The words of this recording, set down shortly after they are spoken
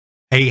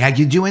Hey, how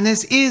you doing?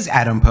 This is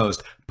Adam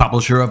Post,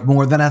 publisher of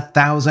more than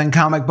 1,000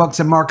 comic books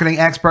and marketing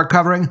expert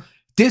covering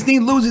Disney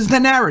loses the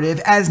narrative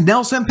as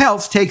Nelson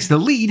Peltz takes the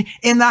lead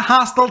in the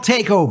hostile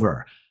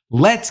takeover.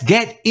 Let's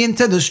get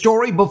into the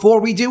story. Before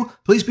we do,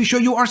 please be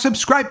sure you are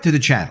subscribed to the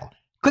channel.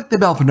 Click the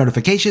bell for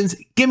notifications.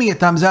 Give me a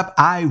thumbs up.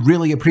 I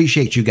really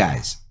appreciate you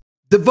guys.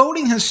 The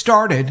voting has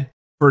started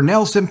for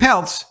Nelson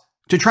Peltz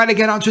to try to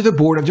get onto the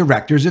board of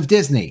directors of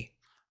Disney.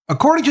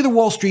 According to the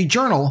Wall Street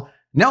Journal,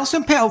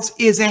 Nelson Peltz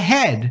is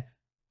ahead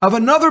of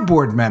another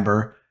board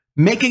member,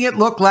 making it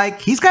look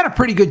like he's got a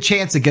pretty good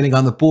chance of getting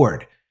on the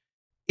board.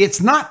 It's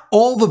not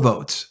all the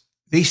votes.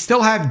 They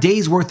still have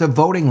days worth of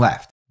voting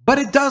left, but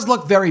it does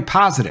look very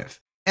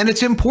positive. And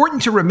it's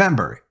important to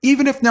remember,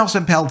 even if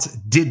Nelson Peltz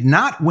did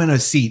not win a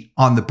seat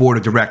on the board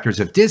of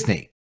directors of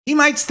Disney, he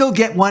might still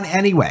get one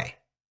anyway.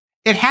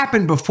 It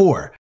happened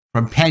before.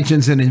 From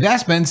pensions and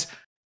investments,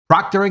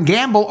 Procter &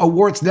 Gamble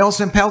awards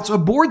Nelson Peltz a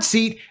board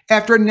seat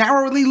after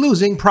narrowly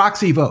losing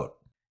proxy vote.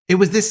 It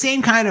was the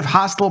same kind of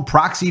hostile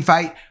proxy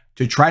fight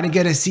to try to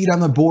get a seat on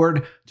the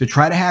board, to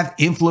try to have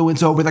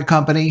influence over the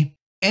company,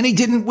 and he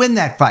didn't win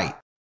that fight.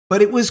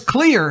 But it was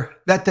clear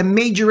that the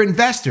major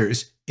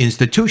investors,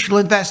 institutional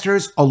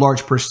investors, a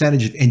large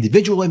percentage of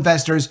individual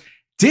investors,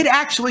 did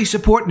actually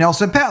support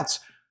Nelson Peltz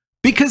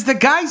because the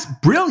guy's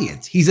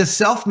brilliant. He's a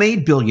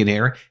self-made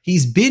billionaire.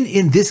 He's been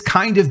in this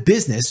kind of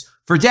business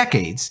for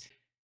decades.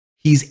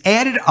 He's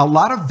added a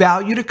lot of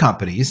value to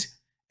companies.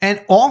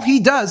 And all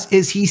he does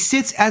is he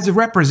sits as a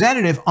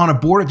representative on a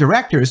board of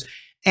directors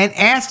and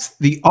asks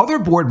the other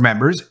board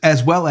members,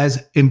 as well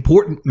as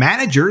important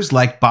managers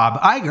like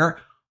Bob Iger,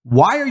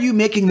 why are you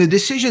making the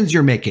decisions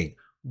you're making?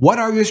 What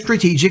are your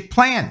strategic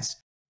plans?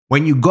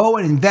 When you go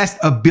and invest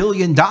 $1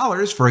 billion,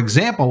 for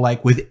example,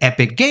 like with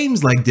Epic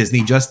Games like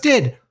Disney just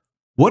did,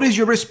 what is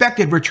your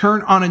respected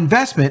return on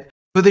investment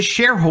for the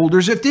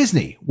shareholders of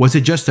Disney? Was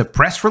it just a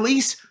press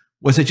release?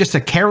 Was it just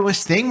a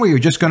careless thing where you're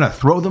just going to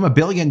throw them $1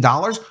 billion?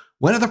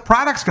 When are the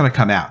products going to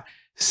come out?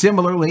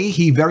 Similarly,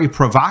 he very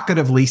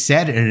provocatively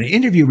said in an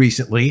interview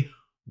recently,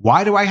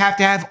 why do I have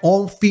to have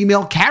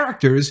all-female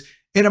characters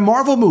in a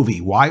Marvel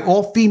movie? Why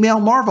all-female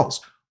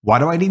Marvels? Why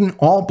do I need an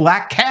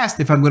all-black cast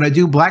if I'm going to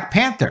do Black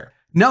Panther?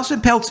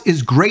 Nelson Peltz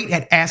is great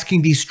at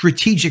asking these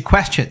strategic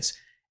questions.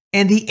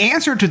 And the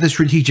answer to the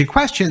strategic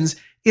questions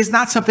is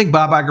not something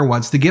Bob Iger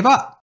wants to give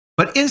up.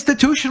 But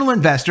institutional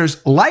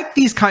investors like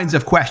these kinds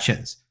of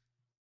questions.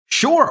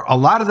 Sure, a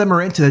lot of them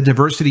are into the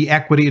diversity,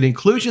 equity, and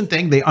inclusion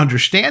thing. They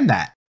understand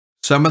that.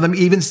 Some of them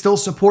even still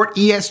support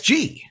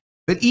ESG.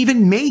 But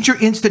even major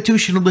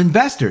institutional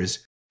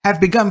investors have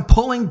begun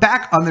pulling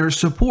back on their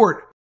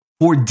support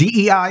for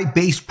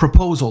DEI-based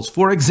proposals.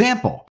 For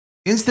example,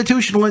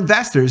 institutional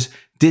investors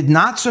did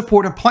not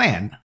support a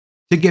plan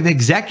to give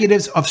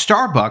executives of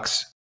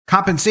Starbucks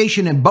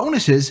compensation and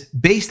bonuses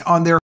based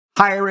on their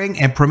hiring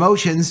and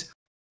promotions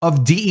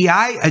of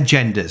DEI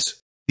agendas.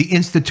 The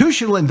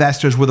institutional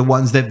investors were the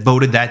ones that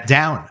voted that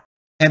down.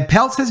 And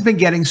Peltz has been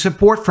getting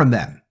support from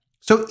them.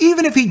 So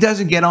even if he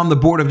doesn't get on the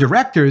board of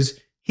directors,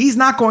 he's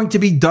not going to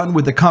be done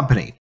with the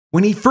company.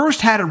 When he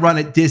first had a run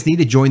at Disney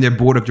to join their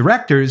board of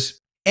directors,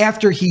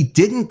 after he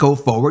didn't go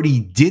forward, he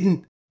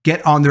didn't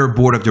get on their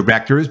board of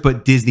directors,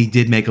 but Disney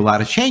did make a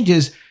lot of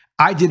changes,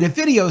 I did a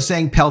video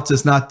saying Peltz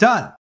is not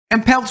done.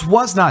 And Peltz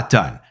was not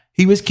done.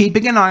 He was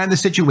keeping an eye on the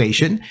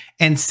situation.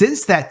 And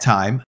since that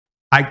time,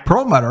 Ike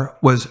Perlmutter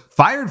was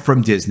fired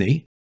from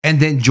Disney and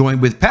then joined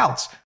with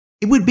Peltz.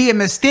 It would be a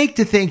mistake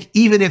to think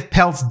even if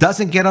Peltz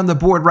doesn't get on the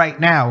board right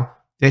now,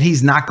 that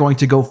he's not going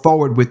to go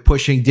forward with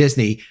pushing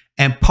Disney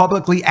and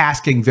publicly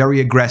asking very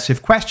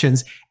aggressive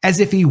questions as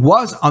if he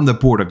was on the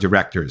board of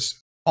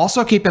directors.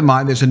 Also keep in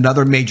mind there's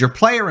another major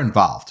player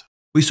involved.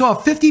 We saw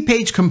a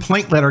 50-page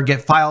complaint letter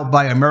get filed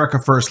by America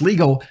First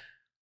Legal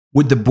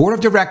with the board of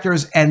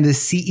directors and the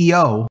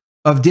CEO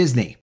of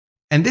Disney.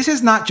 And this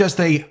is not just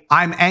a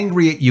I'm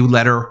angry at you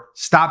letter,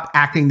 stop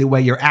acting the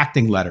way you're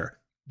acting letter.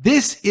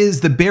 This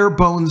is the bare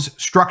bones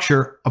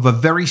structure of a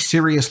very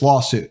serious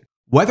lawsuit.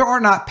 Whether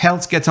or not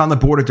Peltz gets on the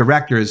board of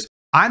directors,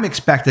 I'm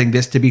expecting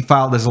this to be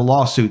filed as a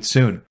lawsuit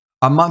soon.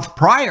 A month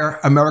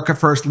prior, America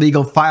First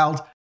Legal filed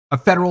a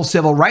federal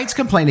civil rights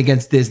complaint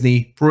against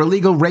Disney for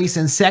illegal race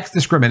and sex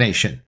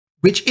discrimination,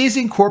 which is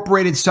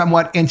incorporated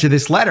somewhat into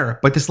this letter,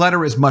 but this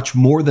letter is much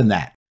more than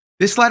that.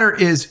 This letter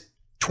is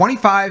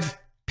 25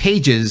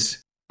 pages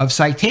of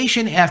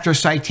citation after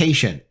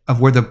citation of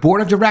where the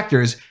board of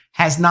directors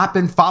has not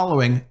been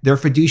following their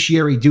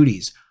fiduciary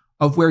duties,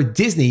 of where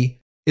Disney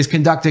is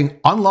conducting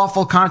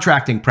unlawful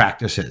contracting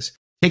practices,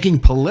 taking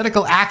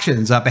political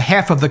actions on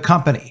behalf of the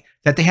company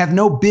that they have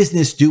no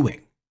business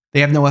doing, they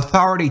have no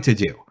authority to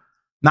do,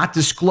 not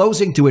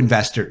disclosing to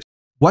investors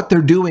what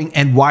they're doing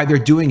and why they're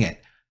doing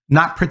it,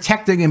 not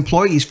protecting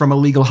employees from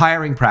illegal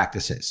hiring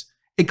practices.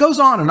 It goes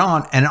on and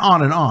on and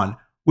on and on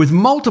with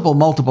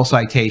multiple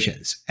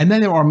citations. And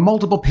then there are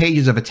multiple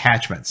pages of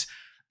attachments.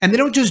 And they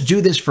don't just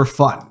do this for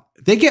fun.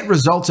 They get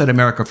results at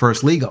America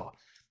First Legal.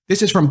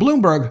 This is from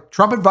Bloomberg.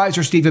 Trump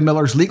advisor Stephen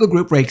Miller's legal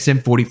group rakes in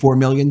 $44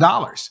 million.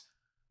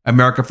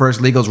 America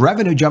First Legal's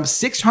revenue jumped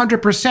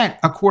 600%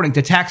 according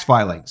to tax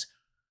filings.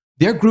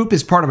 Their group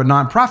is part of a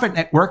nonprofit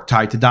network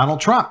tied to Donald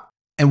Trump.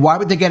 And why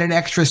would they get an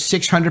extra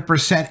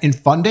 600% in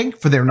funding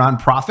for their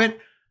nonprofit?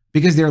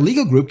 Because their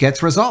legal group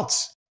gets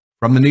results.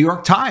 From the New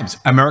York Times,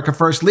 America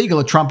First Legal,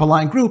 a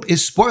Trump-aligned group,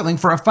 is spoiling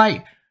for a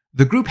fight.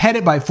 The group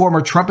headed by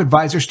former Trump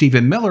advisor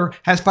Stephen Miller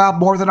has filed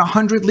more than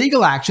 100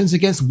 legal actions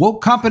against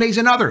woke companies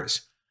and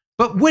others.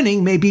 But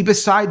winning may be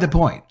beside the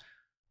point,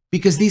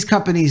 because these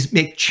companies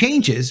make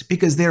changes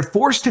because they're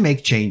forced to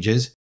make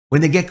changes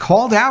when they get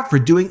called out for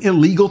doing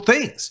illegal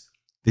things.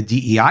 The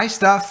DEI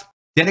stuff,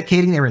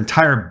 dedicating their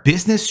entire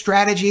business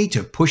strategy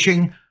to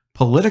pushing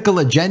political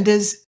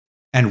agendas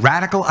and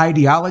radical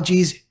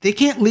ideologies, they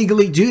can't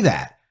legally do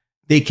that.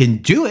 They can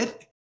do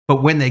it,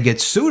 but when they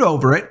get sued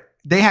over it,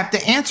 they have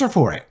to answer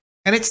for it.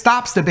 And it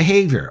stops the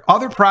behavior.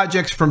 Other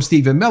projects from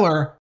Stephen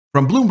Miller,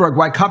 from Bloomberg,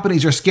 why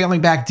companies are scaling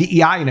back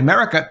DEI in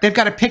America, they've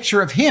got a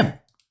picture of him.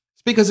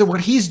 It's because of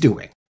what he's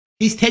doing.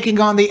 He's taking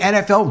on the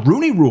NFL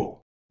Rooney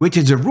Rule, which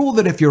is a rule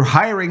that if you're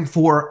hiring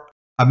for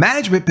a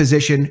management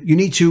position, you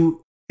need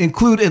to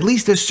include at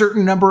least a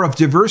certain number of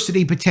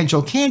diversity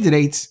potential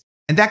candidates.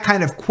 And that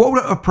kind of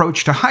quota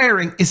approach to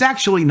hiring is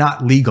actually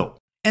not legal.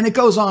 And it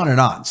goes on and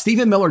on.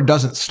 Stephen Miller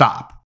doesn't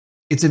stop.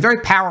 It's a very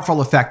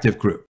powerful, effective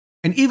group.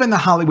 And even The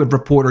Hollywood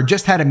Reporter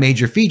just had a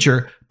major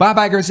feature. Bob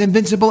Iger's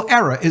invincible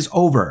era is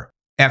over.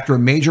 After a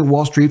major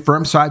Wall Street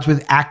firm sides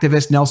with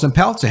activist Nelson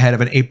Peltz ahead of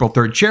an April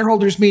 3rd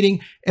shareholders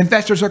meeting,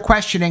 investors are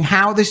questioning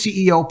how the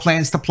CEO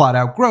plans to plot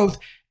out growth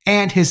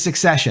and his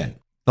succession.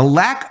 The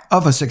lack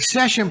of a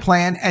succession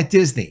plan at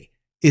Disney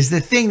is the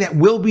thing that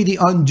will be the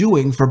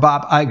undoing for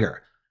Bob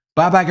Iger.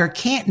 Bob Iger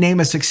can't name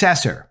a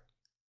successor.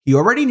 He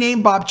already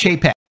named Bob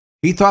Chapek.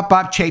 He thought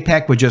Bob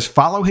Chapek would just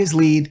follow his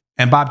lead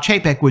and Bob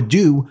Chapek would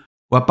do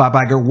what Bob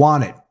Iger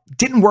wanted.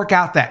 Didn't work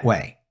out that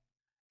way.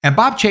 And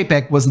Bob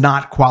Chapek was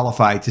not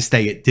qualified to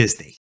stay at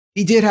Disney.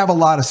 He did have a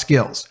lot of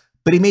skills,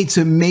 but he made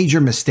some major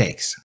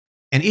mistakes.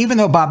 And even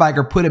though Bob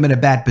Iger put him in a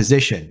bad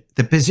position,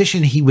 the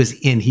position he was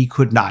in, he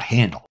could not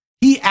handle.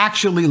 He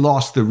actually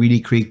lost the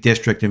Reedy Creek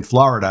District in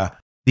Florida,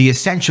 the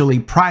essentially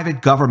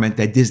private government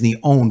that Disney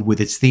owned with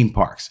its theme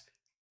parks.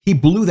 He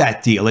blew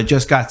that deal. It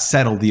just got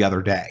settled the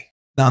other day.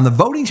 Now, on the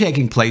voting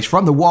taking place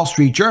from the Wall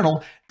Street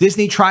Journal,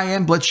 Disney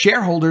Trian blitzed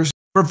shareholders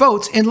for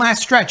votes in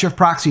last stretch of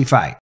proxy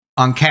fight.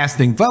 On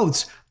casting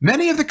votes,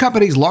 many of the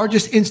company's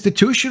largest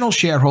institutional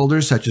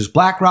shareholders, such as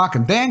BlackRock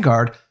and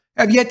Vanguard,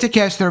 have yet to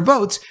cast their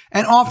votes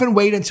and often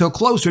wait until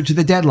closer to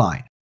the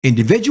deadline.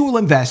 Individual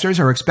investors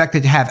are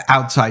expected to have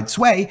outside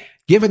sway,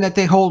 given that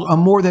they hold a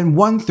more than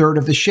 1/3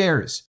 of the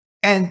shares.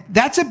 And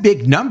that's a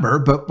big number,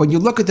 but when you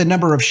look at the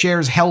number of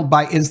shares held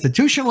by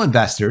institutional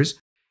investors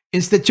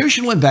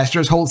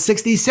hold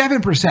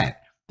 67%.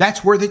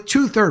 That's where the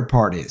 2/3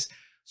 part is.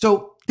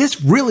 So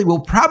this really will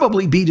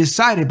probably be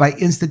decided by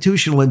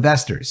institutional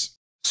investors.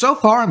 So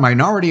far, a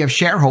minority of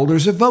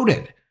shareholders have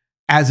voted.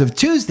 As of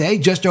Tuesday,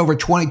 just over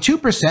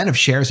 22% of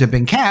shares have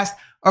been cast,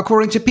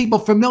 according to people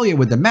familiar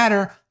with the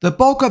matter, the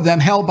bulk of them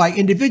held by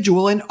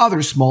individual and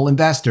other small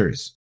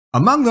investors.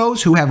 Among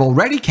those who have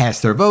already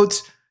cast their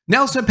votes,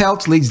 Nelson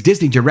Peltz leads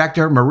Disney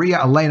director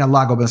Maria Elena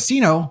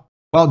Lagomasino,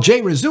 while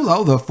Jay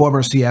Rizzullo, the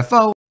former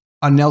CFO,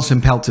 on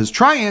Nelson Peltz's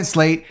Trian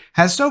slate,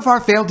 has so far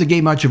failed to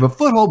gain much of a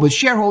foothold with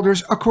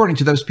shareholders, according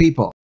to those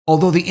people.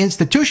 Although the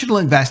institutional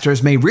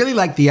investors may really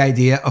like the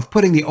idea of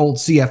putting the old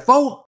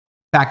CFO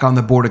back on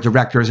the board of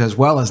directors as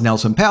well as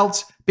Nelson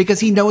Peltz, because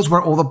he knows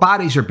where all the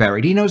bodies are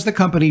buried. He knows the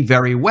company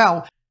very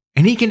well,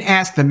 and he can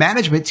ask the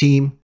management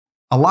team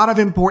a lot of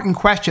important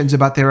questions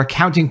about their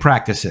accounting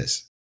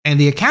practices. And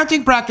the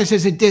accounting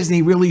practices at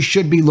Disney really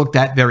should be looked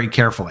at very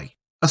carefully.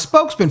 A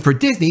spokesman for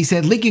Disney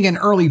said leaking an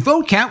early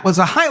vote count was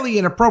a highly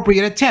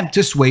inappropriate attempt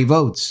to sway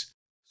votes.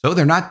 So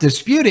they're not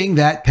disputing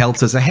that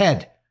Peltz is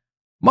ahead.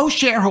 Most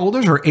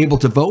shareholders are able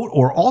to vote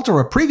or alter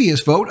a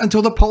previous vote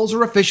until the polls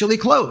are officially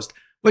closed,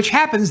 which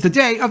happens the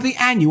day of the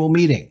annual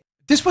meeting.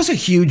 This was a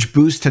huge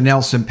boost to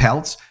Nelson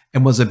Peltz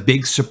and was a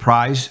big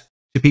surprise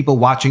to people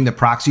watching the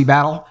proxy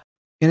battle.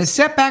 In a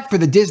setback for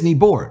the Disney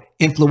board,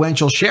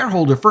 influential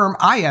shareholder firm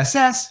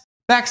ISS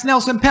backs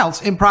Nelson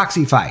Peltz in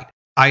proxy fight.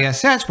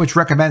 ISS, which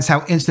recommends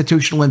how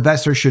institutional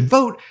investors should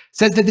vote,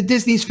 says that the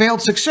Disney's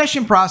failed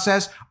succession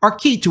process are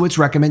key to its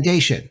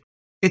recommendation.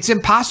 It's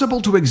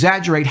impossible to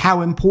exaggerate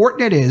how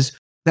important it is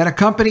that a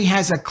company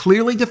has a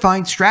clearly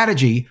defined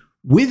strategy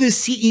with a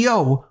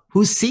CEO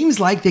who seems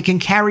like they can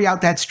carry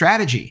out that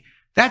strategy.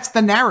 That's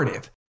the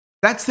narrative.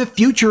 That's the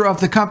future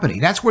of the company.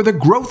 That's where the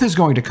growth is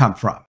going to come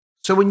from.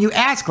 So when you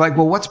ask, like,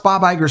 well, what's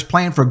Bob Iger's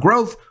plan for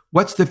growth?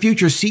 What's the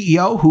future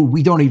CEO, who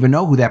we don't even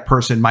know who that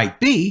person might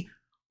be?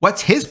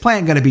 What's his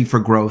plan going to be for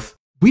growth?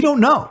 We don't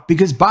know,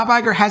 because Bob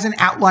Iger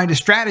hasn't outlined a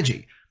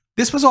strategy.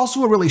 This was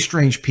also a really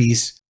strange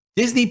piece.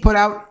 Disney put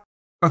out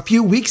a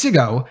few weeks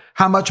ago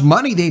how much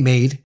money they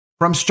made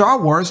from Star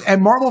Wars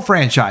and Marvel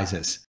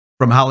franchises.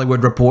 From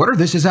Hollywood Reporter,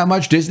 this is how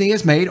much Disney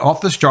has made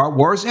off the Star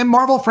Wars and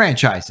Marvel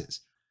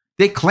franchises.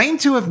 They claim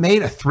to have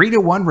made a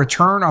 3-to-1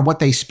 return on what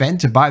they spent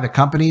to buy the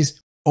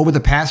companies. over the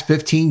past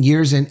 15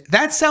 years. And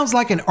that sounds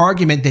like an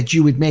argument that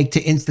you would make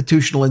to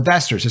institutional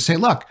investors to say,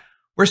 look,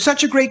 we're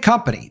such a great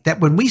company that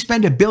when we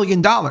spend $1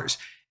 billion,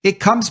 it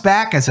comes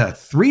back as a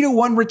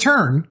 3-to-1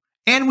 return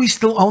and we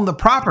still own the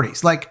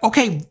properties. Like,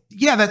 okay,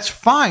 yeah, that's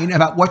fine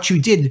about what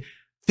you did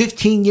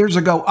 15 years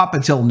ago up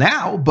until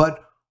now,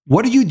 but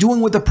what are you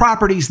doing with the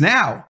properties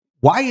now?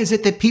 Why is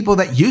it that people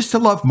that used to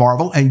love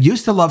Marvel and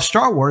used to love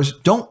Star Wars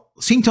don't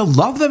seem to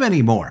love them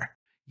anymore?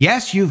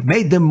 Yes, you've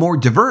made them more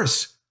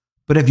diverse,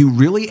 but have you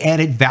really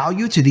added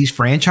value to these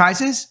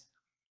franchises?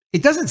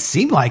 It doesn't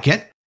seem like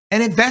it.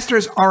 And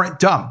investors aren't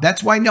dumb.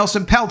 That's why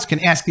Nelson Peltz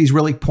can ask these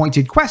really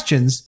pointed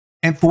questions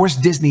and force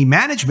Disney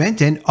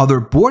management and other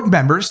board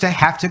members to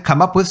have to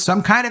come up with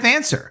some kind of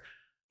answer.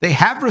 They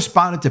have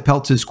responded to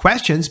Peltz's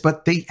questions,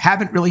 but they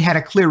haven't really had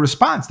a clear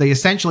response. They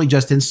essentially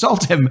just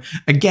insult him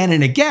again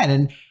and again.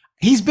 And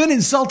he's been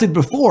insulted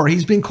before.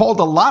 He's been called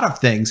a lot of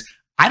things.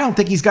 I don't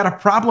think he's got a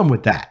problem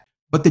with that.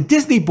 But the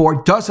Disney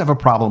board does have a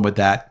problem with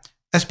that,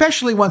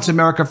 especially once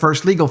America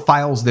First Legal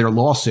files their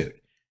lawsuit.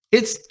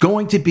 It's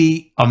going to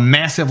be a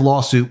massive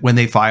lawsuit when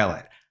they file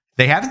it.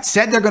 They haven't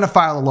said they're going to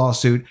file a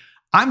lawsuit.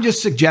 I'm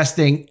just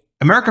suggesting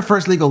America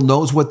First Legal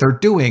knows what they're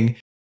doing,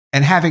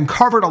 and having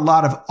covered a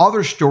lot of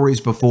other stories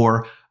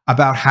before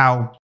about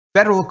how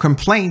federal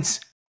complaints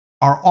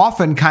are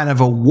often kind of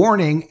a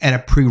warning and a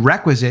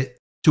prerequisite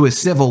to a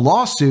civil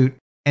lawsuit,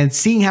 and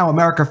seeing how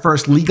America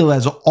First Legal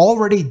has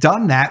already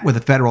done that with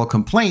a federal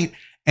complaint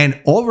and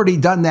already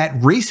done that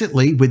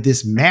recently with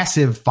this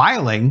massive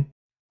filing,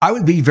 I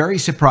would be very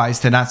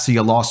surprised to not see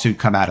a lawsuit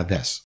come out of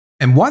this.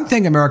 And one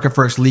thing America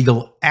First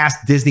Legal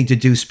asked Disney to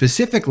do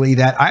specifically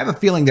that I have a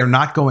feeling they're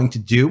not going to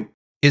do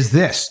is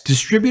this: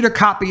 distribute a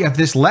copy of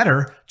this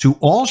letter to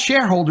all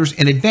shareholders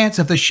in advance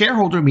of the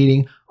shareholder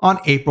meeting on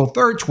April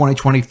 3rd,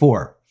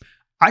 2024.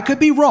 I could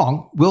be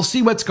wrong. We'll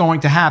see what's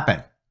going to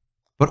happen.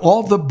 But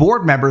all of the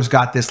board members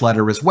got this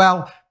letter as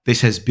well.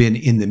 This has been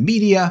in the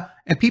media,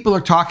 and people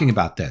are talking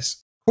about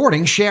this.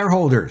 Courting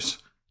shareholders.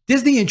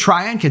 Disney and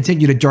Trian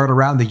continue to dart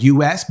around the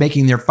U.S.,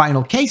 making their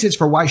final cases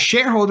for why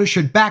shareholders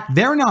should back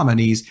their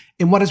nominees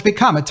in what has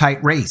become a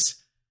tight race.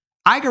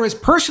 Iger has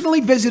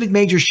personally visited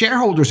major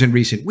shareholders in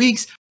recent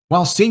weeks,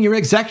 while senior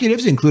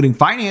executives, including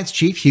Finance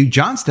Chief Hugh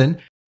Johnston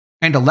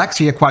and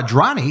Alexia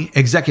Quadrani,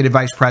 Executive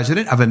Vice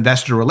President of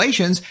Investor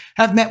Relations,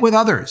 have met with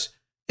others.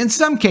 In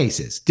some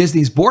cases,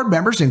 Disney's board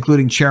members,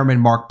 including Chairman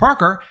Mark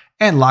Parker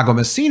and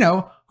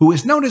Lagomasino, who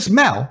is known as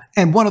Mel,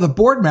 and one of the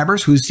board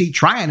members whose seat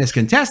Trian is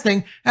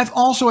contesting, have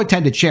also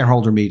attended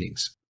shareholder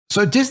meetings.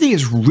 So Disney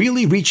is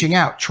really reaching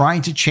out,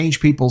 trying to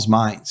change people's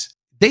minds.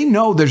 They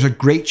know there's a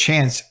great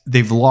chance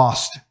they've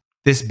lost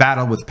this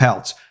battle with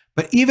Peltz.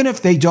 But even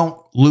if they don't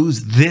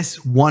lose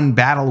this one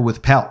battle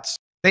with Peltz,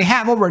 they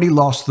have already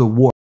lost the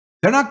war.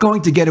 They're not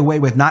going to get away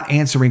with not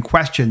answering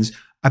questions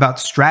about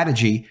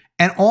strategy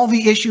and all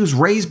the issues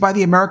raised by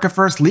the America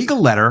First Legal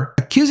letter,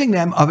 accusing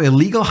them of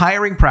illegal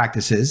hiring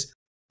practices,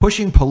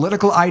 pushing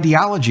political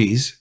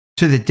ideologies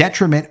to the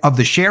detriment of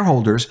the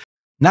shareholders,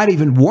 not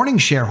even warning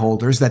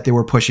shareholders that they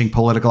were pushing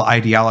political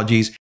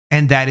ideologies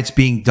and that it's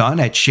being done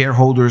at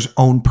shareholders'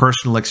 own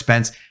personal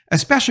expense,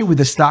 especially with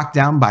the stock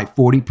down by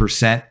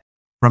 40%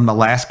 from the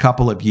last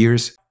couple of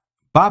years.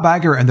 Bob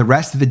Iger and the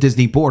rest of the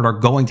Disney board are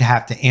going to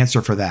have to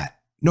answer for that,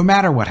 no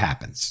matter what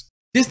happens.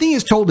 Disney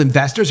has told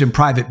investors in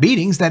private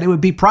meetings that it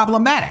would be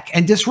problematic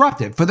and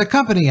disruptive for the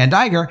company and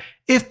Iger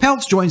if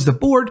Peltz joins the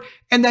board,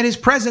 and that his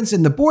presence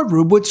in the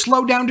boardroom would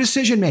slow down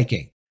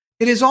decision-making.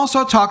 It has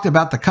also talked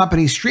about the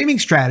company's streaming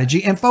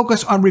strategy and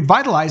focus on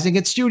revitalizing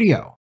its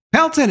studio.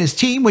 Peltz and his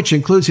team, which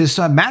includes his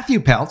son Matthew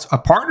Peltz, a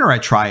partner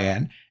at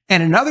Trian,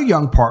 and another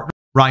young partner,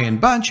 Ryan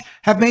Bunch,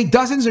 have made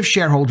dozens of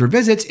shareholder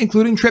visits,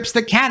 including trips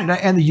to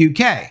Canada and the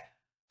UK.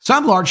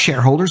 Some large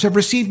shareholders have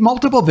received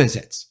multiple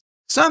visits.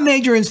 Some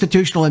major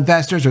institutional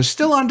investors are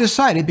still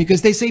undecided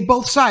because they say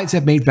both sides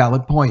have made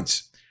valid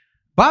points.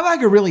 Bob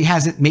Iger really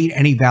hasn't made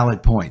any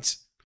valid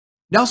points.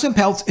 Nelson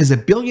Peltz is a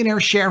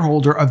billionaire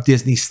shareholder of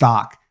Disney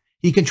stock.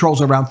 He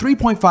controls around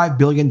 $3.5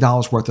 billion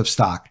worth of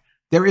stock.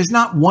 There is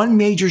not one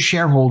major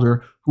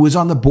shareholder who is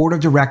on the board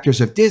of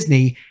directors of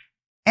Disney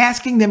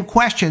asking them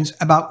questions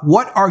about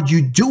what are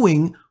you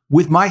doing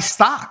with my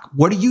stock?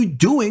 What are you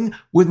doing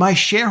with my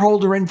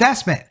shareholder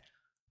investment?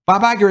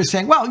 Bob Iger is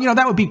saying, well,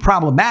 that would be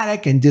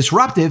problematic and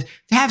disruptive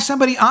to have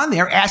somebody on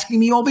there asking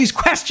me all these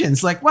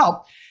questions. Like,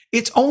 well,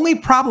 it's only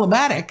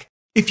problematic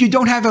if you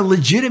don't have a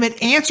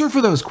legitimate answer for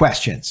those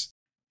questions.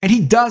 And he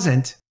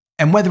doesn't.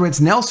 And whether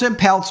it's Nelson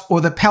Peltz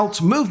or the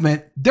Peltz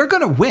movement, they're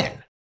going to win.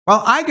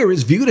 While Iger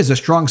is viewed as a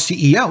strong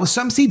CEO,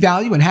 some see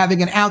value in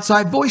having an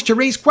outside voice to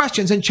raise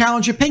questions and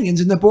challenge opinions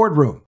in the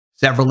boardroom.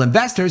 Several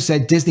investors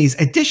said Disney's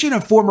addition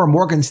of former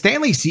Morgan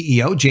Stanley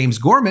CEO James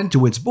Gorman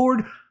to its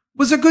board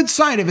was a good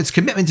sign of its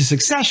commitment to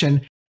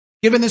succession,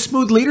 given the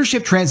smooth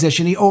leadership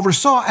transition he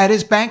oversaw at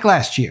his bank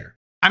last year.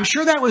 I'm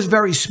sure that was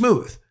very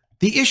smooth.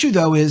 The issue,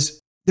 though, is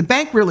the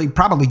bank really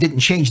probably didn't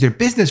change their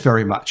business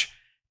very much.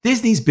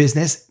 Disney's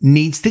business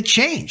needs to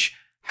change.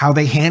 How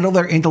they handle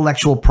their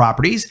intellectual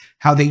properties,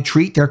 how they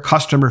treat their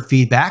customer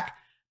feedback.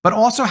 but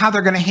also how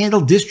they're going to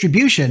handle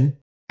distribution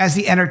as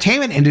the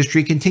entertainment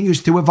industry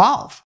continues to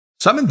evolve.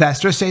 Some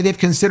investors say they've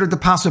considered the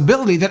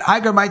possibility that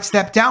Iger might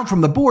step down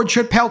from the board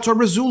should Peltz or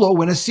Rizzullo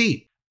win a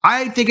seat.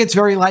 I think it's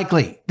very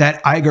likely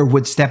that Iger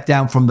would step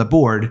down from the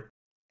board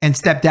and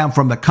step down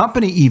from the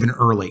company even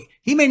early.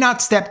 He may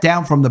not step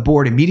down from the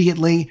board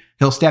immediately.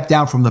 He'll step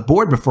down from the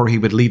board before he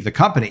would leave the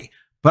company.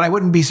 But I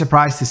wouldn't be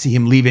surprised to see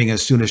him leaving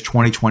as soon as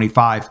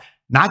 2025,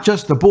 not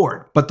just the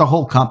board, but the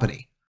whole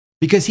company.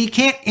 Because he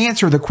can't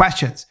answer the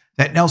questions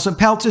that Nelson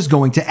Peltz is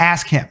going to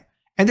ask him.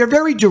 And they're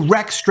very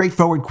direct,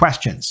 straightforward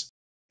questions.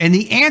 And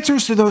the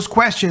answers to those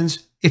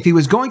questions, if he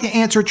was going to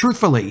answer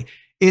truthfully,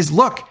 is,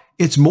 look,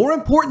 it's more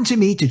important to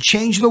me to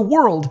change the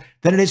world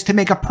than it is to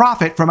make a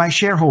profit for my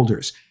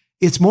shareholders.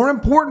 It's more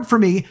important for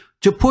me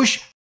to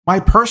push my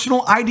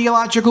personal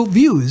ideological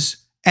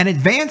views and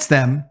advance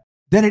them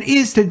than it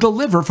is to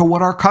deliver for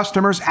what our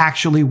customers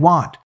actually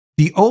want.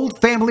 The old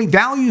family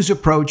values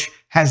approach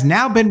has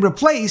now been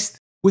replaced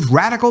with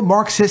radical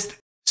Marxist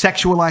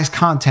sexualized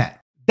content.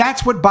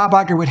 That's what Bob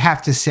Iger would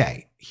have to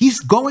say. He's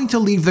going to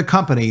leave the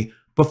company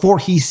before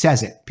he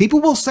says it.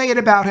 People will say it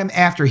about him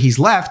after he's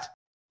left,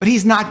 but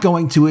he's not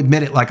going to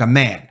admit it like a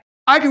man.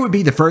 Iger would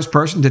be the first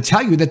person to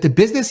tell you that the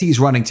business he's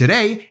running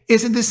today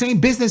isn't the same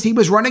business he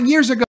was running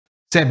years ago,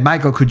 said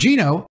Michael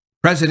Cugino,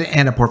 president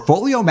and a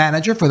portfolio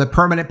manager for the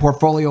Permanent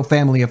Portfolio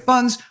Family of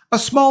Funds, a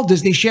small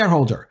Disney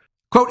shareholder.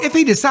 Quote, if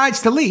he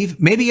decides to leave,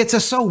 maybe it's a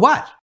so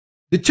what.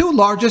 The two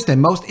largest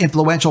and most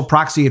influential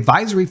proxy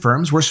advisory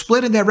firms were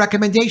split in their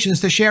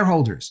recommendations to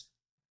shareholders.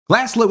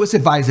 Glass Lewis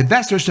advised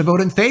investors to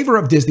vote in favor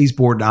of Disney's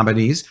board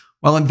nominees,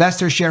 while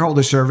Investor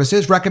Shareholder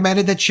Services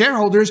recommended that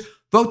shareholders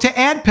vote to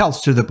add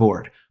Peltz to the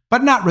board,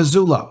 but not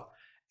Rizzullo,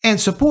 and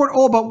support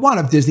all but one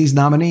of Disney's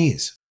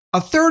nominees. A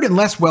third and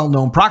less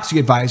well-known proxy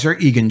advisor,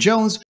 Egan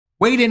Jones,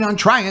 weighed in on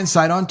Trian's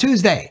side on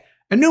Tuesday,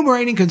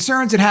 enumerating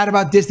concerns it had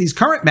about Disney's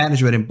current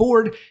management and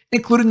board,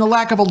 including the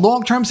lack of a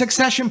long-term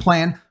succession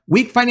plan,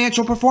 weak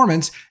financial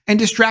performance, and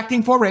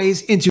distracting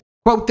forays into,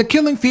 quote, the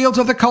killing fields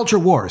of the culture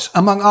wars,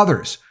 among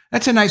others.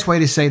 That's a nice way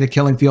to say the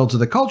killing fields of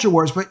the culture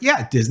wars, but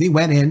yeah, Disney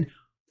went in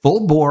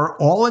full bore,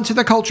 all into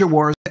the culture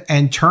wars,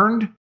 and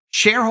turned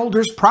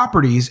shareholders'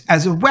 properties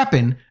as a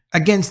weapon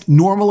against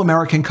normal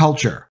American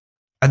culture.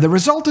 And the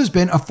result has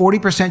been a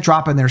 40%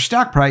 drop in their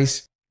stock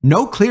price,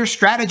 no clear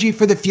strategy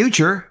for the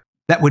future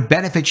that would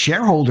benefit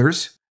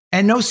shareholders,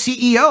 and no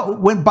CEO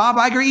when Bob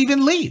Iger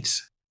even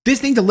leaves.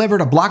 Disney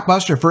delivered a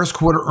blockbuster first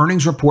quarter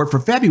earnings report for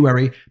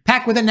February,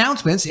 packed with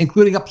announcements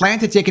including a plan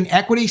to take an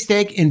equity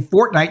stake in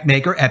Fortnite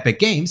maker Epic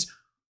Games,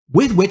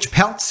 with which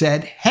Peltz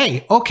said,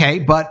 hey, okay,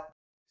 but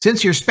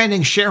since you're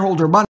spending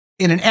shareholder money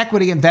in an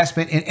equity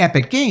investment in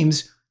Epic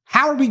Games,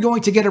 how are we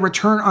going to get a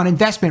return on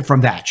investment from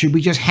that? Should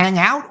we just hang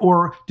out,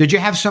 or did you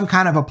have some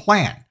kind of a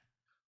plan?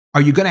 Are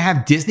you going to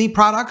have Disney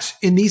products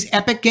in these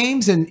Epic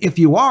Games? And if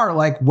you are,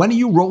 like, when are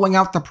you rolling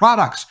out the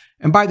products?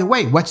 And by the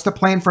way, what's the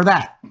plan for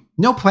that?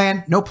 No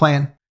plan, no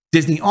plan.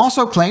 Disney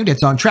also claimed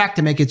it's on track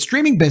to make its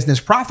streaming business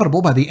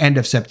profitable by the end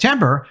of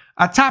September,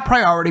 a top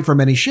priority for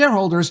many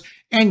shareholders,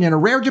 and in a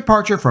rare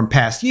departure from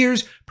past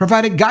years,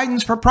 provided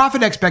guidance for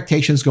profit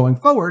expectations going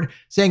forward,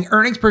 saying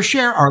earnings per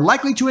share are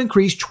likely to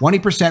increase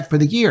 20% for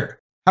the year.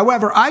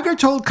 However, Iger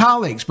told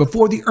colleagues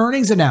before the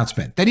earnings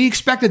announcement that he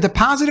expected the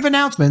positive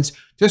announcements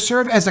to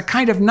serve as a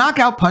kind of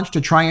knockout punch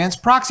to Trian's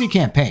proxy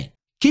campaign,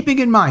 keeping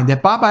in mind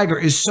that Bob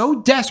Iger is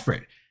so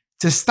desperate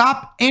to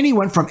stop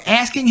anyone from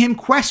asking him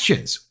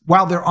questions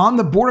while they're on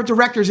the board of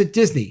directors at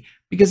Disney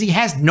because he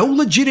has no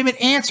legitimate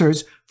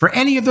answers for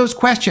any of those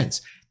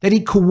questions, that he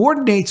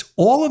coordinates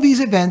all of these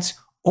events,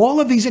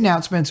 all of these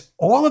announcements,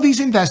 all of these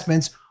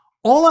investments,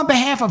 all on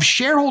behalf of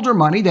shareholder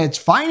money that's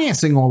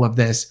financing all of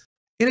this,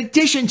 in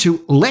addition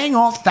to laying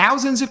off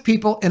thousands of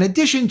people, in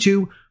addition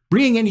to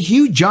bringing in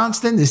Hugh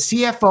Johnston, the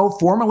CFO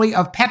formerly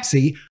of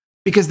Pepsi,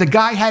 because the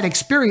guy had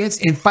experience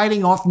in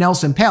fighting off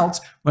Nelson Peltz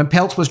when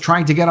Peltz was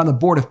trying to get on the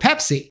board of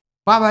Pepsi.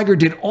 Bob Iger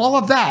did all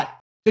of that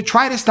to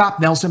try to stop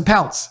Nelson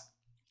Peltz.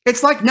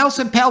 It's like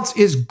Nelson Peltz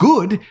is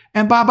good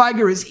and Bob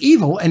Iger is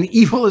evil, and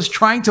evil is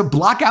trying to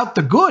block out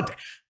the good.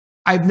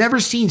 I've never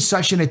seen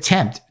such an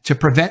attempt to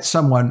prevent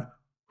someone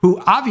who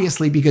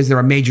obviously, because they're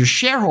a major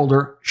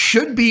shareholder,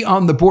 should be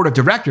on the board of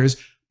directors,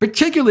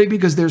 particularly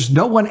because there's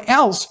no one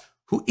else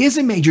who is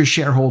a major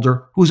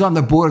shareholder who's on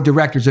the board of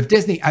directors of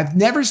Disney. I've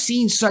never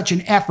seen such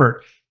an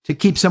effort to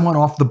keep someone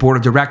off the board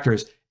of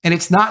directors. And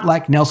it's not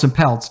like Nelson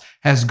Peltz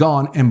has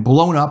gone and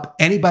blown up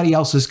anybody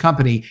else's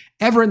company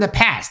ever in the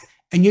past.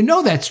 And you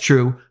know that's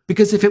true,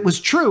 because if it was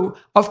true,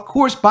 of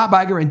course Bob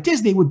Iger and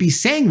Disney would be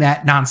saying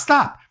that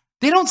nonstop.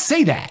 They don't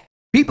say that.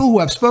 People who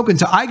have spoken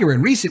to Iger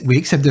in recent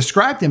weeks have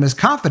described him as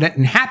confident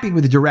and happy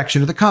with the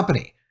direction of the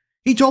company.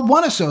 He told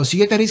one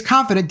associate that he's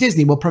confident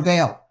Disney will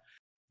prevail.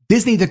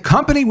 Disney, the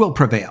company, will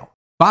prevail.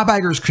 Bob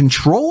Iger's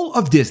control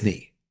of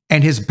Disney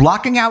and his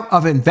blocking out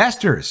of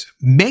investors,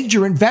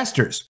 major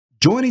investors,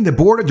 joining the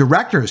board of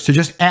directors to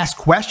just ask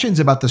questions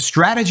about the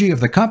strategy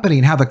of the company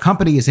and how the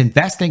company is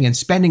investing and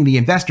spending the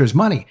investors'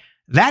 money,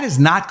 that is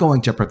not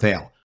going to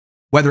prevail.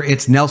 Whether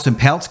it's Nelson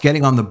Peltz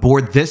getting on the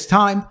board this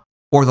time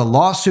or the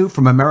lawsuit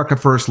from America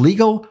First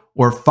Legal,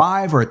 or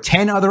 5 or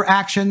 10 other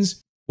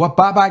actions. What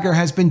Bob Iger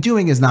has been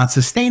doing is not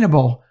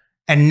sustainable,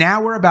 and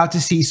now we're about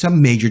to see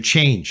some major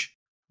change.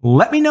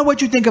 Let me know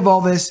what you think of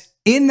all this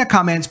in the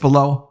comments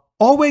below.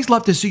 Always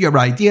love to see your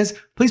ideas.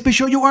 Please be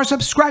sure you are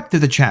subscribed to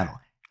the channel.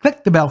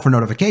 Click the bell for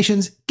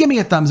notifications, give me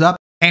a thumbs up,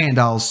 and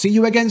I'll see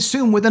you again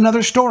soon with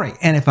another story.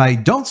 And if I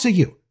don't see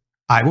you,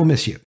 I will miss you.